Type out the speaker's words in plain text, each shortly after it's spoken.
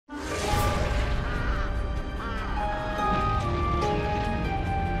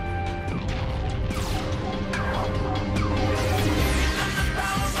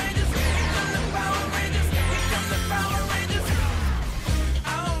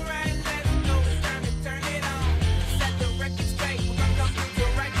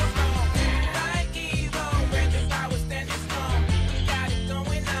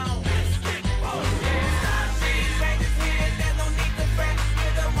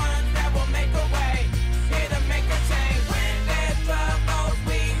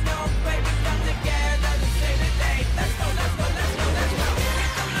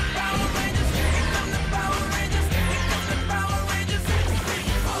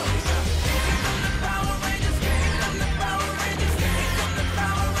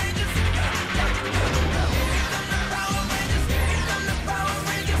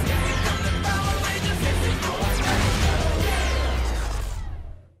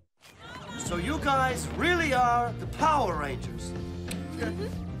So you guys really are the Power Rangers.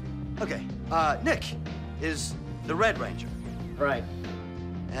 Okay, Nick is the Red Ranger. Right.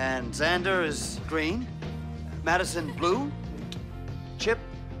 And Xander is green, Madison blue, Chip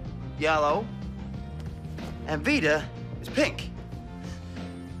yellow, and Vida is pink.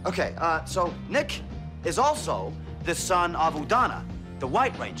 Okay, so Nick is also the son of Udana, the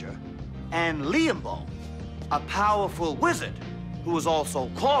White Ranger, and Liambo, a powerful wizard who is also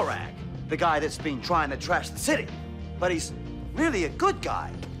Korag, the guy that's been trying to trash the city. But he's really a good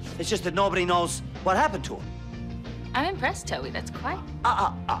guy. It's just that nobody knows what happened to him. I'm impressed, Toby. That's quite...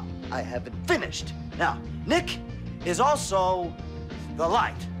 I haven't finished. Now, Nick is also the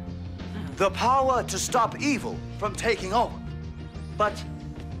light. The power to stop evil from taking over. But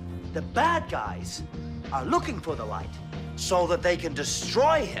the bad guys are looking for the light so that they can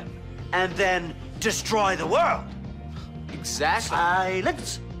destroy him and then destroy the world. Exactly.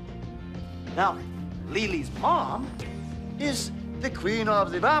 Silence. Now, Lily's mom is the queen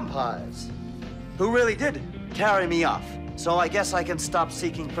of the vampires, who really did carry me off. So I guess I can stop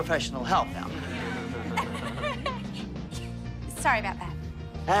seeking professional help now. Sorry about that.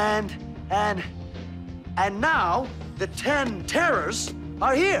 And now the 10 terrors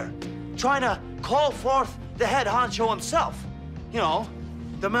are here, trying to call forth the head honcho himself. You know,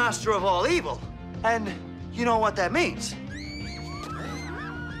 the master of all evil. And you know what that means?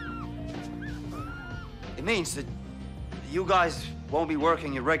 It means that you guys won't be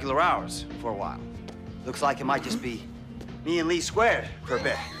working your regular hours for a while. Looks like it might just be me and Lee squared for a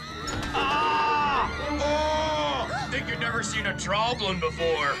bit. Ah! Oh! Think you've never seen a troblin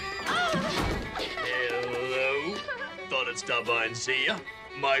before. Hello. Thought I'd stop by and see ya,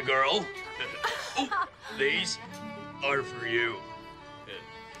 my girl. Oh, these are for you.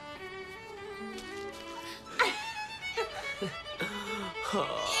 Isn't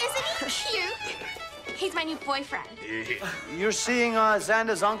he cute? He's my new boyfriend. You're seeing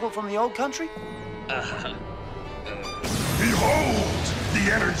Xander's uncle from the old country? Behold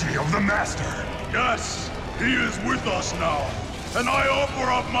the energy of the Master. Yes, he is with us now, and I offer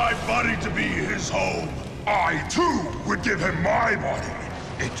up my body to be his home. I, too, would give him my body.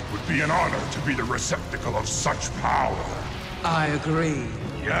 It would be an honor to be the receptacle of such power. I agree.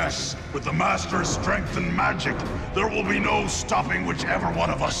 Yes, with the Master's strength and magic, there will be no stopping whichever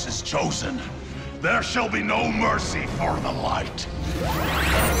one of us is chosen. There shall be no mercy for the light.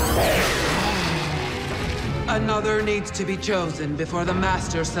 Another needs to be chosen before the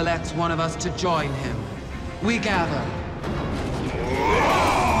Master selects one of us to join him. We gather.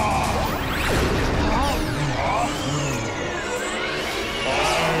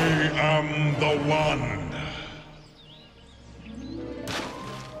 I am the one.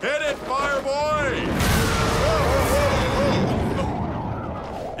 Hit it, Fireboy!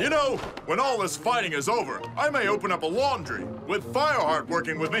 You know, when all this fighting is over, I may open up a laundry. With Fireheart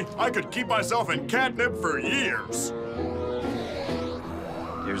working with me, I could keep myself in catnip for years.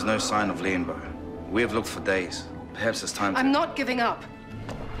 There's no sign of Leonbo. We have looked for days. Perhaps it's time to... I'm not giving up.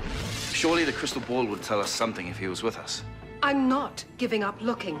 Surely the crystal ball would tell us something if he was with us. I'm not giving up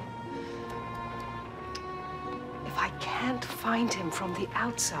looking. If I can't find him from the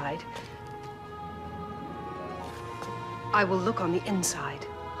outside, I will look on the inside.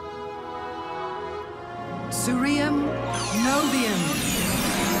 Surium Novium.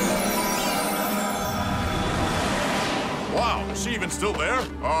 Wow, is she even still there?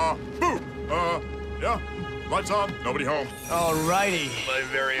 Boo! Yeah, lights on, nobody home. Alrighty. My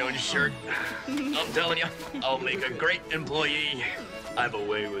very own shirt. I'm telling you, I'll make a great employee. I have a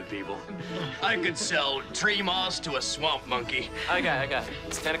way with people. I could sell tree moss to a swamp monkey. Okay.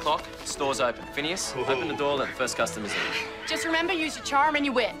 It's 10 o'clock. Store's open. Phineas, open the door, let the first customers in. Just remember, use your charm and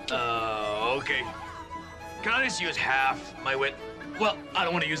your wit. Okay. Can I just use half my wit? Well, I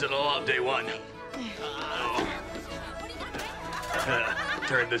don't want to use it all day one.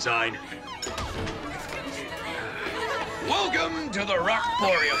 Turn the sign. Welcome to the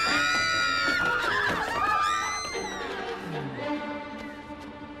Rockporium.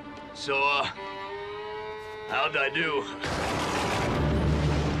 So, how'd I do?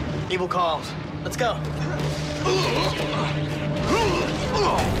 Evil calls. Let's go.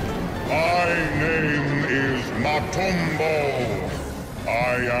 My name is Matoombo. I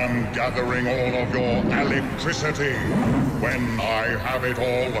am gathering all of your electricity. When I have it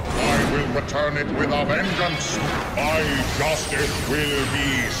all, I will return it with a vengeance. My justice will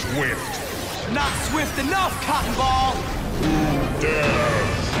be swift. Not swift enough, Cotton Ball! Who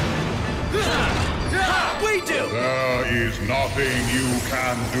dares? We do! There is nothing you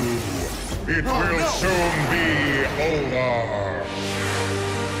can do. It will soon be over.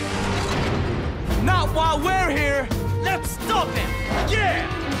 while we're here, let's stop him! Yeah!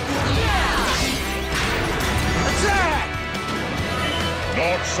 Attack!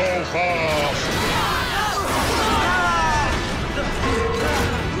 Not so fast!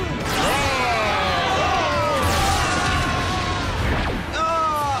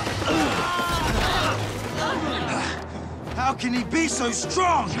 How can he be so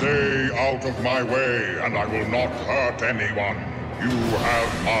strong? Stay out of my way, and I will not hurt anyone. You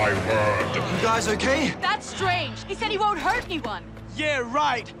have my word. You guys okay? That's strange. He said he won't hurt anyone. Yeah,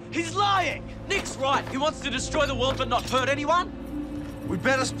 right. He's lying. Nick's right. He wants to destroy the world but not hurt anyone. We'd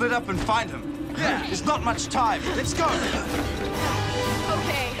better split up and find him. Yeah, there's not much time. Let's go.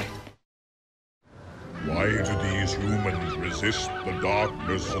 Okay. Why do these humans resist the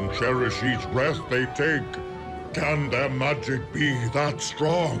darkness and cherish each breath they take? Can their magic be that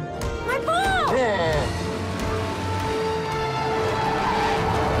strong? My ball!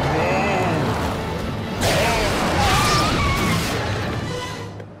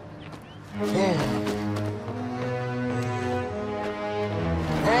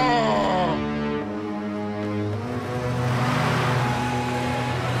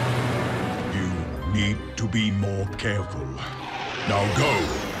 You need to be more careful. Now go.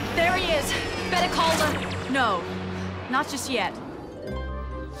 There he is. Better call them. No, not just yet.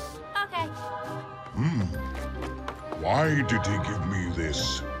 Okay. Why did he give me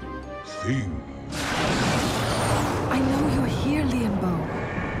this thing? I know you're here, Limbo.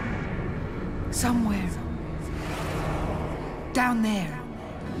 Somewhere. Down there.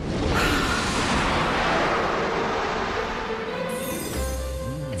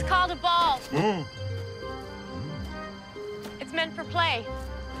 It's called a ball. It's meant for play.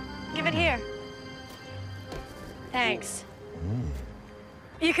 Give it here. Thanks.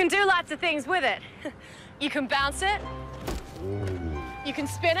 You can do lots of things with it. You can bounce it. You can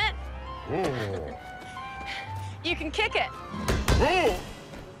spin it. You can kick it. Ball.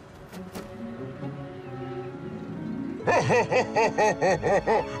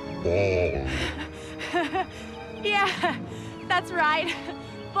 Yeah, that's right.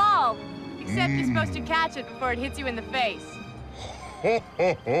 Ball. Except you're supposed to catch it before it hits you in the face.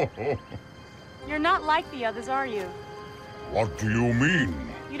 You're not like the others, are you? What do you mean?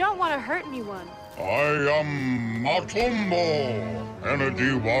 You don't want to hurt anyone. I am Matoombo,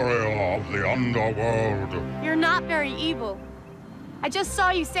 energy warrior of the underworld. You're not very evil. I just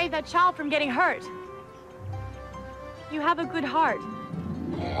saw you save that child from getting hurt. You have a good heart.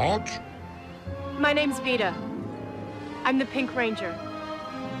 What? My name's Vida. I'm the Pink Ranger.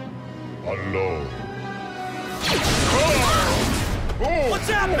 Hello. What's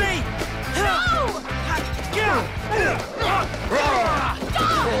that, me?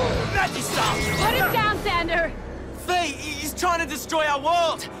 Magic stop! Put him down, Xander! Faye, he's trying to destroy our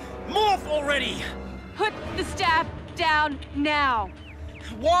world! Morph already! Put the staff down now.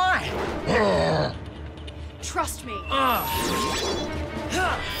 Why? Trust me.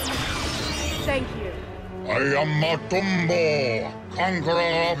 Thank you. I am Matoombo,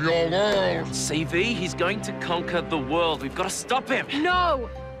 conqueror of your world. CV, he's going to conquer the world. We've got to stop him. No!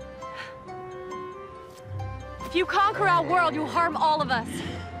 If you conquer our world, you'll harm all of us.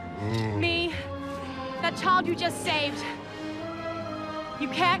 Me, that child you just saved. You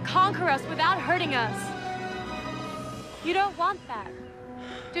can't conquer us without hurting us. You don't want that,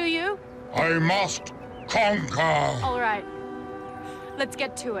 do you? I must conquer. All right. Let's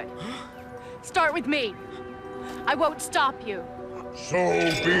get to it. Start with me. I won't stop you. So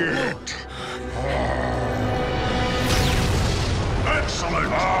be it.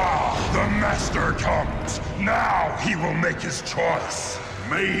 Excellent! The Master comes. Now he will make his choice.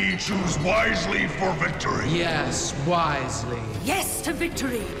 May he choose wisely for victory. Yes, wisely. Yes to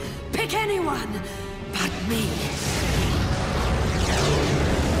victory. Pick anyone but me.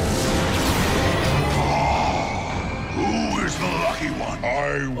 Who is the lucky one?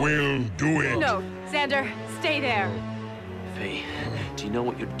 I will do it. No, Xander, stay there. V, do you know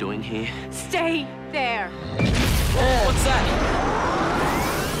what you're doing here? Stay there. What's that?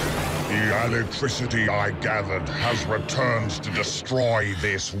 The electricity I gathered has returned to destroy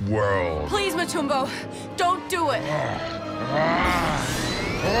this world. Please, Matoombo, don't do it.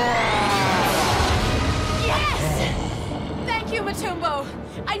 Yes! Thank you, Matoombo.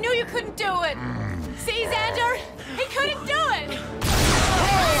 I knew you couldn't do it. See, Xander? He couldn't do it.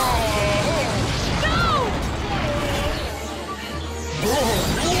 No!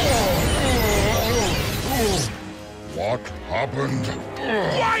 What happened?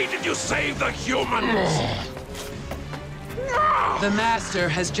 Why did you save the humans? The Master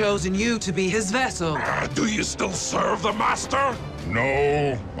has chosen you to be his vessel. Do you still serve the Master?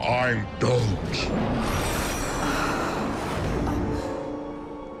 No, I don't.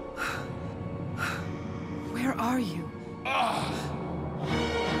 Where are you?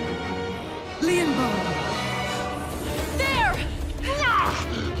 Lianbo! There!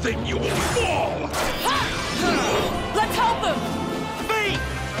 Then you will fall! Let's help him! Me!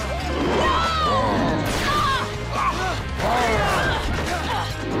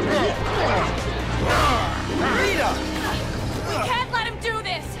 Vida! We can't let him do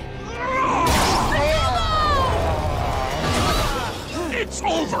this! It's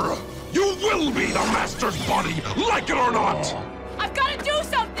over! You will be the Master's body, like it or not! I've got to do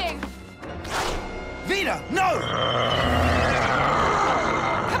something! Vida, no!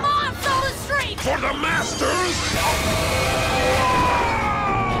 Come on, fill the street! For the Masters!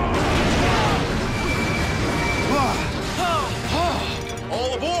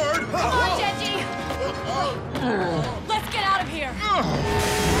 All aboard! Come on, Genji! Let's get out of here!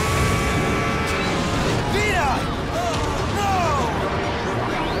 Vida! No!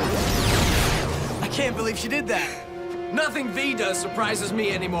 I can't believe she did that. Nothing V does surprises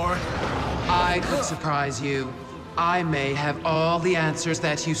me anymore. I could surprise you. I may have all the answers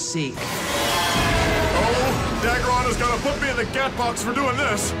that you seek. Oh, Daggeron is gonna put me in the gat box for doing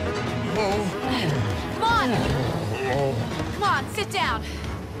this. Oh. Come on! Come on, sit down.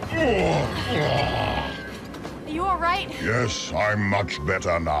 Are you all right? Yes, I'm much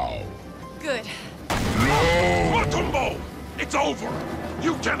better now. Good. No! Matoombo! It's over!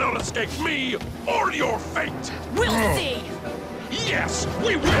 You cannot escape me or your fate! We'll see! Yes,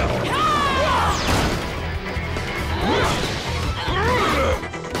 we will!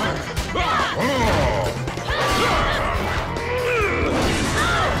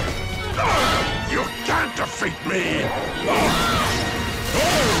 You can't defeat me!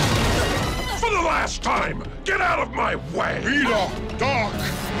 For the last time, get out of my way! Vida! Doc!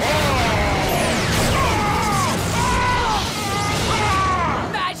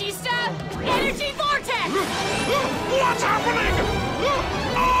 Magi Step! Energy Vortex! What's happening?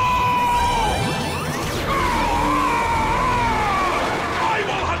 I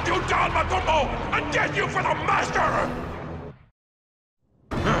will hunt you down, Matoombo, and get you for the Master!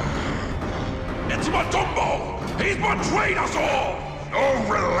 It's Matoombo! He's betrayed us all! Oh,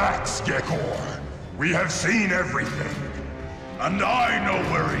 relax, Gekor. We have seen everything. And I know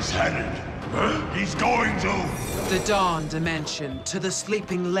where he's headed. He's going to... The Dawn Dimension, to the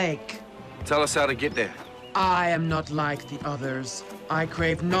Sleeping Lake. Tell us how to get there. I am not like the others. I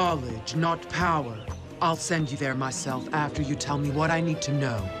crave knowledge, not power. I'll send you there myself after you tell me what I need to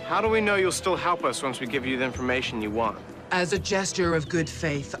know. How do we know you'll still help us once we give you the information you want? As a gesture of good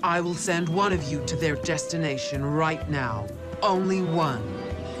faith, I will send one of you to their destination right now. Only one.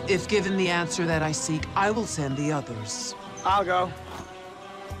 If given the answer that I seek, I will send the others. I'll go.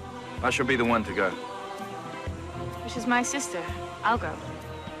 I shall be the one to go. She's my sister. I'll go.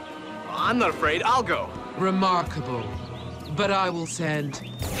 I'm not afraid. I'll go. Remarkable. But I will send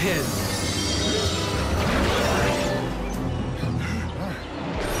him.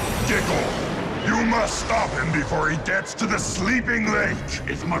 Gekor, you must stop him before he gets to the Sleeping Lake.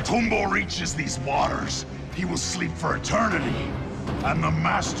 If Matoombo reaches these waters, he will sleep for eternity, and the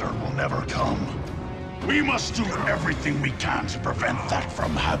Master will never come. We must do everything we can to prevent that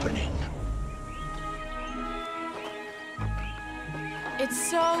from happening. It's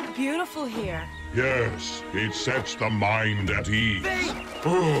so beautiful here. Yes, it sets the mind at ease.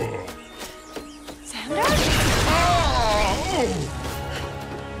 Oh. Xander?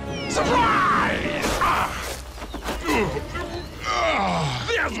 Surprise!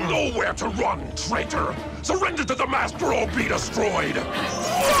 There's nowhere to run, traitor! Surrender to the Master or be destroyed!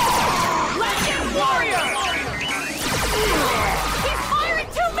 Legend Warrior! He's firing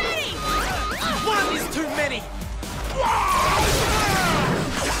too many! One is too many!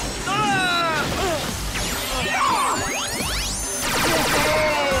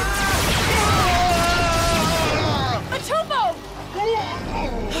 Matoombo!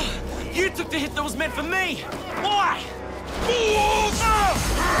 You took the hit that was meant for me! Why?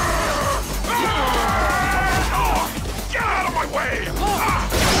 Get out of my way!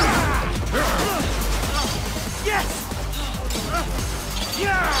 Yes!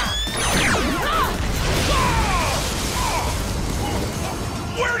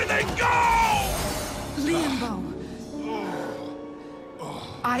 Where did they go? Lianbo,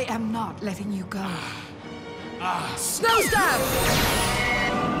 I am not letting you go. Snow stab!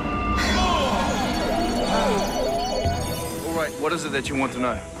 All right, what is it that you want to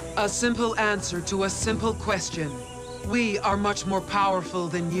know? A simple answer to a simple question. We are much more powerful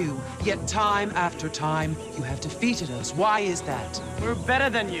than you, yet time after time, you have defeated us. Why is that? We're better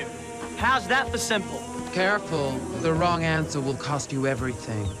than you. How's that for simple? Careful. The wrong answer will cost you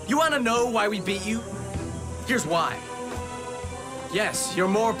everything. You want to know why we beat you? Here's why. Yes, you're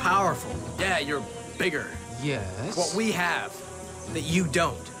more powerful. Yeah, you're bigger. Yes? What we have, that you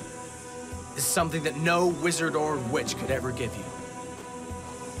don't, is something that no wizard or witch could ever give you.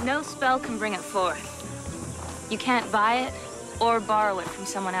 No spell can bring it forth. You can't buy it or borrow it from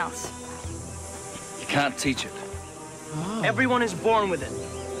someone else. You can't teach it. Oh. Everyone is born with it.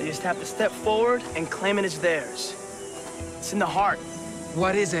 They just have to step forward and claim it as theirs. It's in the heart.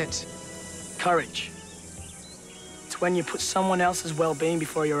 What is it? Courage. It's when you put someone else's well-being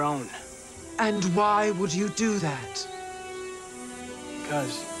before your own. And why would you do that?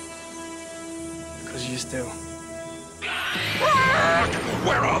 Because you just do.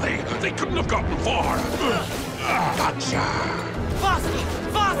 Where are they? They couldn't have gotten far. Gotcha. Faster!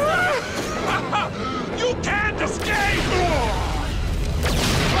 Faster! You can't escape!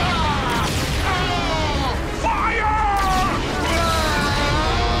 Fire!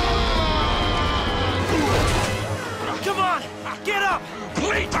 Come on! Get up!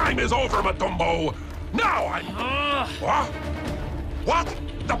 Playtime is over, Matoombo! Now I'm... What? What?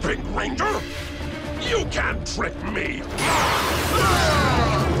 The Pink Ranger? You can't trick me!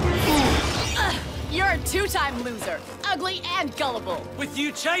 You're a two-time loser. Ugly and gullible. With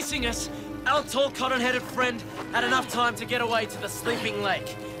you chasing us, our tall cotton-headed friend had enough time to get away to the sleeping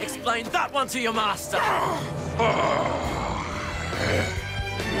lake. Explain that one to your master.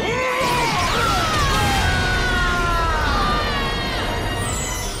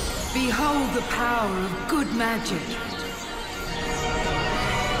 Behold the power of good magic.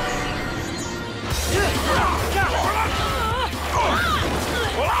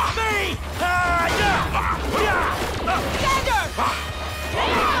 Me!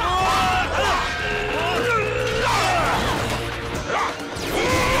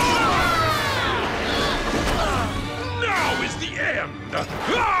 Now is the end!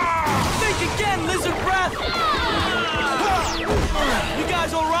 Think again, lizard breath! You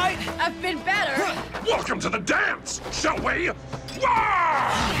guys all right? I've been better. Welcome to the dance, shall we?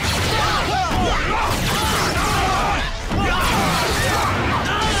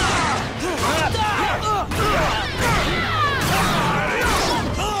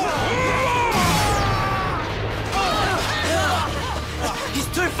 He's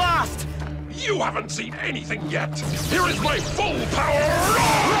too fast! You haven't seen anything yet! Here is my full power!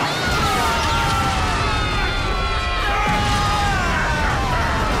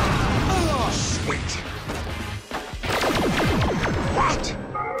 Sweet! What?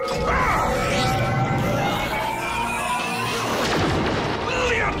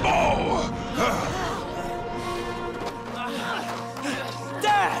 Limbo!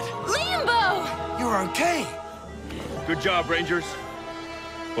 Dad! Limbo! You're okay. Good job, Rangers.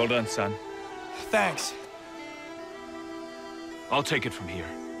 Well done, son. Thanks. I'll take it from here.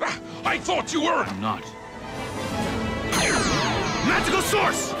 I thought you were... I'm not. Magical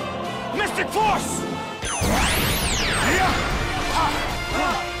source! Mystic force!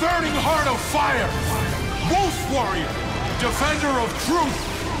 Burning heart of fire! Wolf warrior! Defender of truth!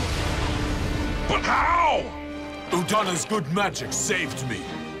 But how? Udana's good magic saved me.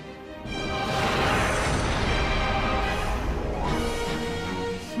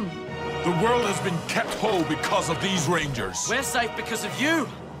 The world has been kept whole because of these Rangers. We're safe because of you.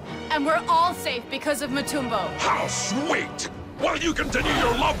 And we're all safe because of Matoombo. How sweet! While you continue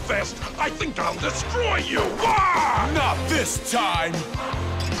your love fest, I think I'll destroy you! Not this time!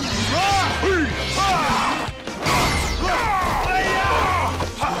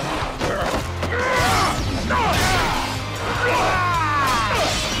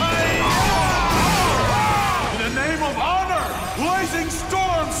 In the name of honor, blazing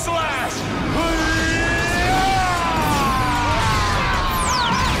storm slash!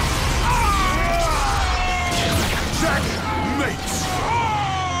 Checkmate!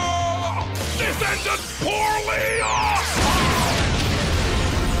 This ended poorly!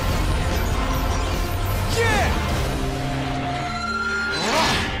 Yeah!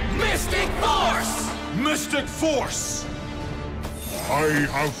 Mystic force! Mystic force! I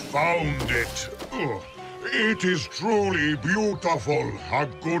have found it. It is truly beautiful, a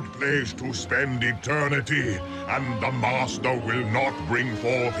good place to spend eternity, and the Master will not bring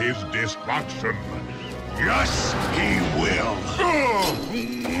forth his destruction. Yes, he will.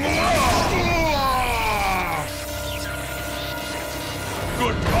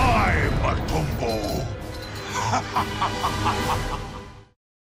 Goodbye, Matoombo.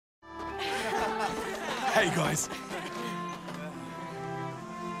 Hey guys,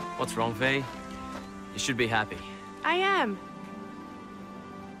 What's wrong, V? You should be happy. I am.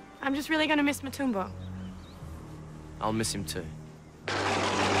 I'm just really gonna miss Matoombo. I'll miss him too. No!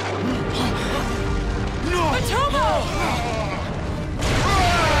 Matoombo!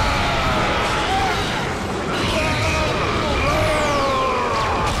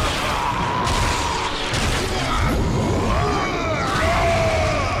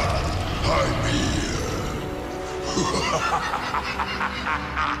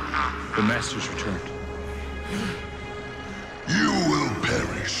 The Master's returned. You will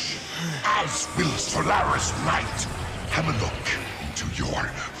perish, as will Solaris Knight. Have a look into your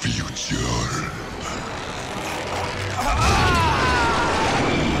future.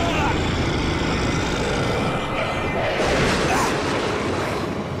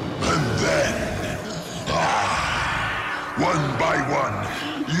 And then, one by one,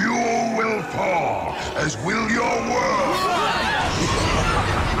 you will fall, as will your world.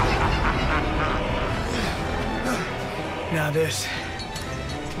 Now this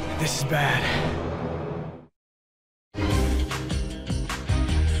is bad.